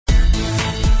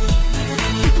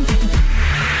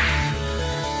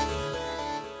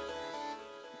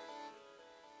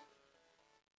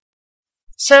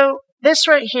So this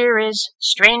right here is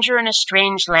Stranger in a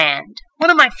Strange Land,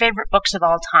 one of my favorite books of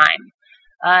all time.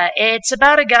 It's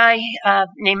about a guy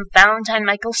named Valentine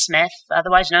Michael Smith,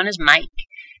 otherwise known as Mike,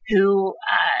 who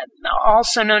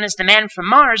also known as the Man from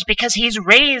Mars because he's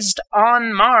raised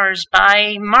on Mars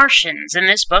by Martians. In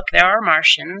this book, there are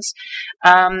Martians,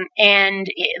 and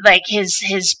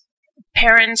his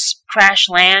parents crash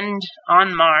land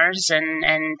on Mars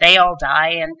and they all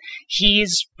die, and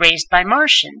he's raised by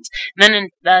Martians. And then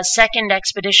the second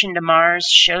expedition to Mars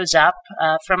shows up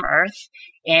from Earth,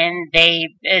 and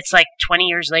it's like 20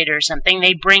 years later or something,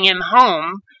 they bring him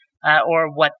home, or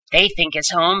what they think is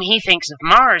home. He thinks of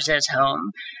Mars as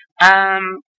home.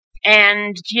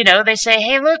 And, they say,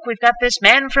 hey, look, we've got this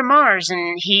man from Mars,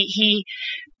 and he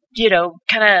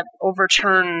kind of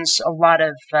overturns a lot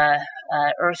of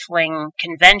Earthling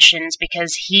conventions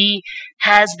because he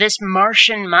has this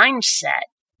Martian mindset,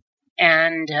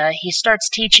 and he starts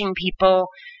teaching people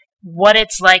what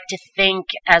it's like to think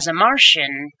as a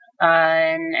Martian,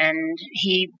 and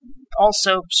he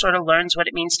also sort of learns what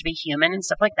it means to be human and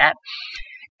stuff like that.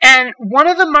 And one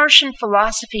of the Martian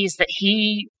philosophies that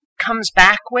he comes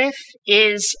back with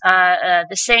is the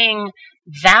saying,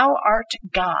 "Thou art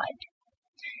God."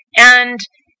 And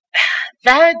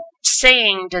that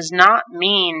saying does not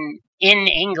mean in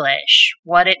English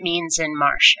what it means in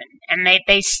Martian. And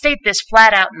they state this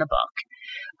flat out in the book.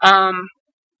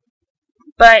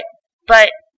 But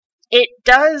it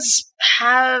does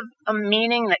have a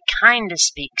meaning that kind of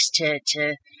speaks to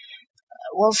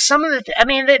some of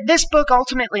the... this book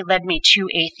ultimately led me to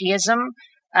atheism.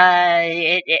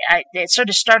 It sort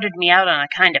of started me out on a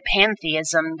kind of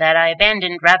pantheism that I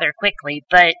abandoned rather quickly,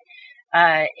 but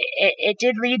it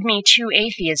did lead me to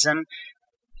atheism.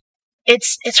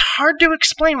 It's hard to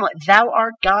explain what "thou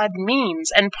art God" means,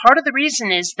 and part of the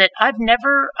reason is that I've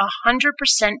never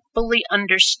 100% fully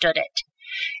understood it.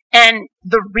 And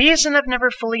the reason I've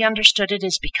never fully understood it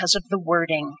is because of the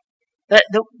wording.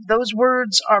 Those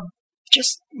words are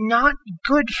just not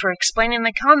good for explaining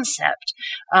the concept.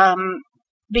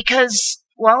 Because,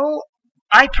 well,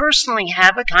 I personally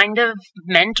have a kind of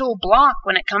mental block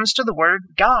when it comes to the word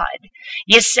God.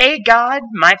 You say God,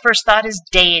 my first thought is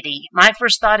deity. My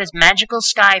first thought is magical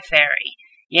sky fairy.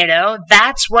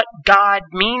 That's what God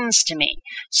means to me.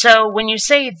 So when you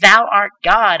say "thou art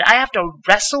God," I have to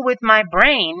wrestle with my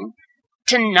brain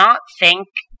to not think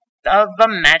of a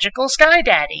magical sky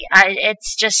daddy.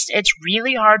 It's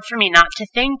really hard for me not to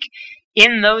think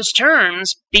in those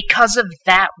terms because of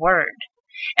that word.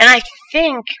 And I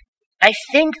think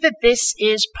that this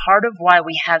is part of why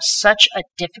we have such a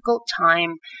difficult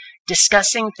time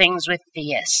discussing things with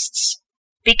theists.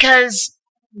 Because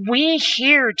we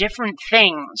hear different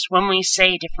things when we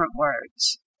say different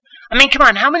words. Come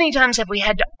on, how many times have we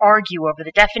had to argue over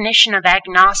the definition of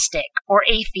agnostic or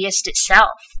atheist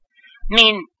itself?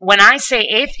 When I say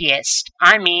atheist,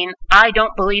 I mean I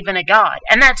don't believe in a God,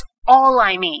 and that's all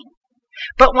I mean.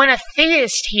 But when a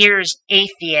theist hears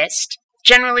atheist,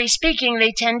 generally speaking,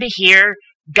 they tend to hear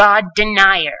God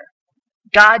denier,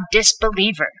 God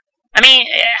disbeliever.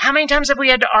 How many times have we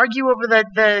had to argue over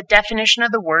the definition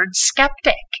of the word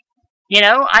skeptic?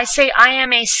 I say I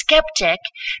am a skeptic,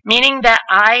 meaning that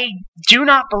I do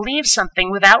not believe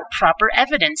something without proper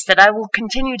evidence, that I will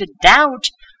continue to doubt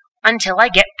until I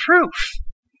get proof.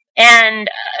 And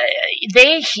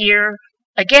they hear,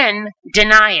 again,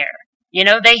 denier.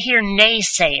 They hear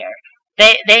naysayer.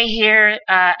 They hear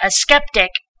a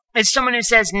skeptic as someone who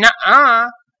says, nuh-uh,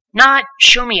 not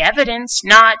show me evidence,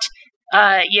 not,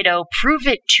 prove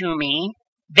it to me.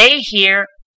 They hear,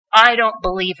 I don't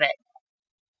believe it.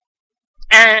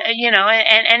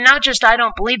 And not just I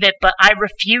don't believe it, but I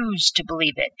refuse to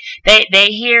believe it. They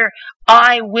hear,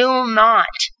 I will not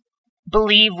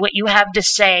believe what you have to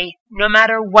say, no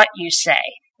matter what you say.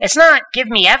 It's not give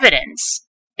me evidence.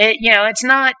 It's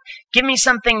not give me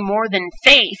something more than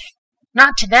faith.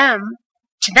 Not to them.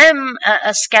 To them,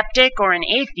 a skeptic or an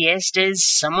atheist is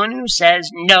someone who says,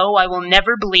 no, I will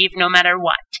never believe no matter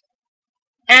what.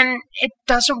 And it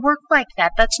doesn't work like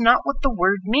that. That's not what the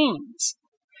word means.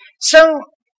 So,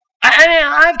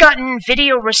 I've gotten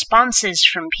video responses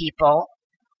from people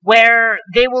where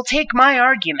they will take my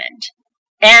argument,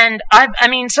 and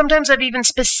sometimes I've even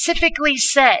specifically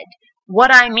said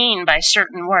what I mean by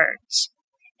certain words,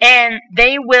 and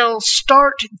they will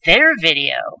start their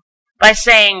video by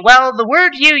saying, well, the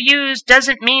word you use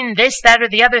doesn't mean this, that, or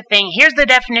the other thing. Here's the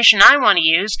definition I want to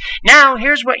use. Now,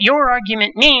 here's what your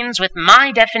argument means with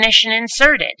my definition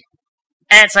inserted.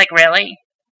 And it's like, really?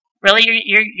 Really,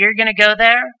 you're going to go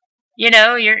there?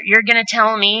 You're going to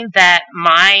tell me that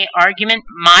my argument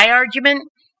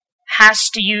has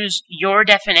to use your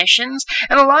definitions,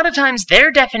 and a lot of times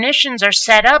their definitions are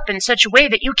set up in such a way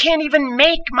that you can't even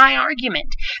make my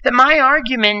argument, that my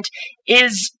argument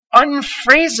is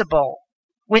unphrasable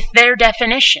with their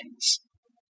definitions.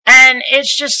 And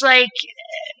it's just like,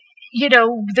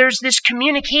 there's this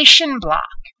communication block.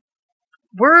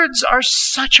 Words are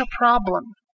such a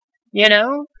problem,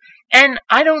 And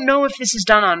I don't know if this is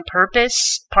done on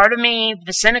purpose. Part of me,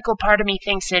 the cynical part of me,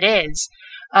 thinks it is.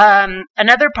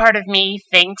 Another part of me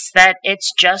thinks that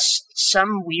it's just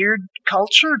some weird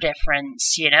culture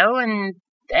difference, and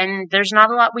there's not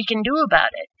a lot we can do about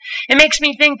it. It makes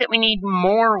me think that we need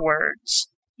more words,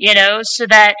 so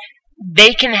that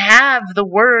they can have the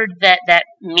word that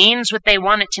means what they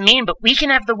want it to mean, but we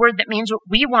can have the word that means what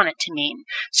we want it to mean.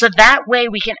 So that way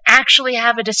we can actually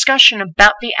have a discussion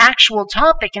about the actual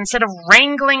topic instead of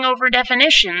wrangling over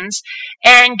definitions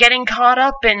and getting caught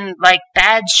up in like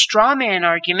bad straw man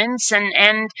arguments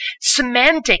and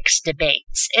semantics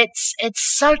debates. It's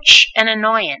such an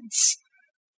annoyance.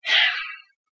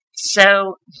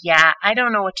 So, yeah, I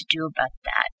don't know what to do about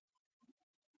that.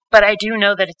 But I do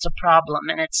know that it's a problem,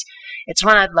 and it's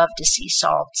one I'd love to see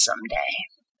solved someday.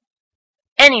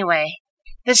 Anyway,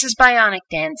 this is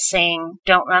BionicDance saying,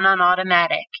 don't run on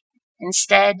automatic.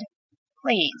 Instead,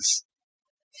 please,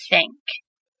 think.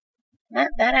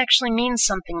 That actually means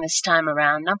something this time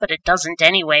around. Not that it doesn't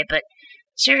anyway, but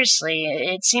seriously,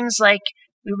 it seems like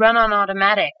we run on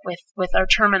automatic with our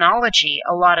terminology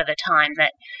a lot of the time,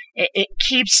 that it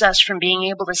keeps us from being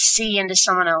able to see into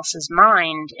someone else's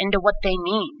mind, into what they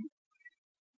mean.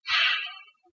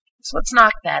 So let's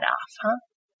knock that off, huh?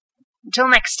 Until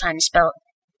next time,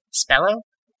 Spello?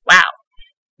 Wow.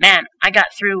 Man, I got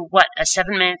through, a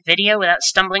 7-minute video without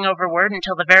stumbling over a word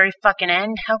until the very fucking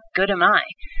end? How good am I?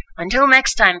 Until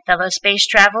next time, fellow space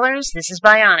travelers, this is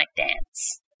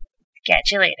BionicDance.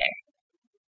 Catch you later.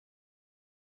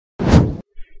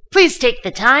 Please take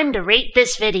the time to rate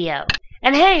this video.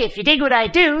 And hey, if you dig what I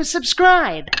do,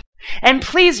 subscribe. And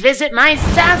please visit my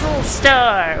Zazzle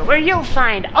store, where you'll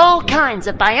find all kinds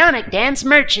of BionicDance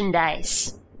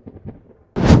merchandise.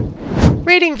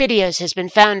 Rating videos has been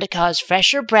found to cause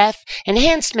fresher breath,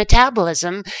 enhanced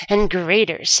metabolism, and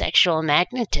greater sexual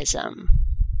magnetism.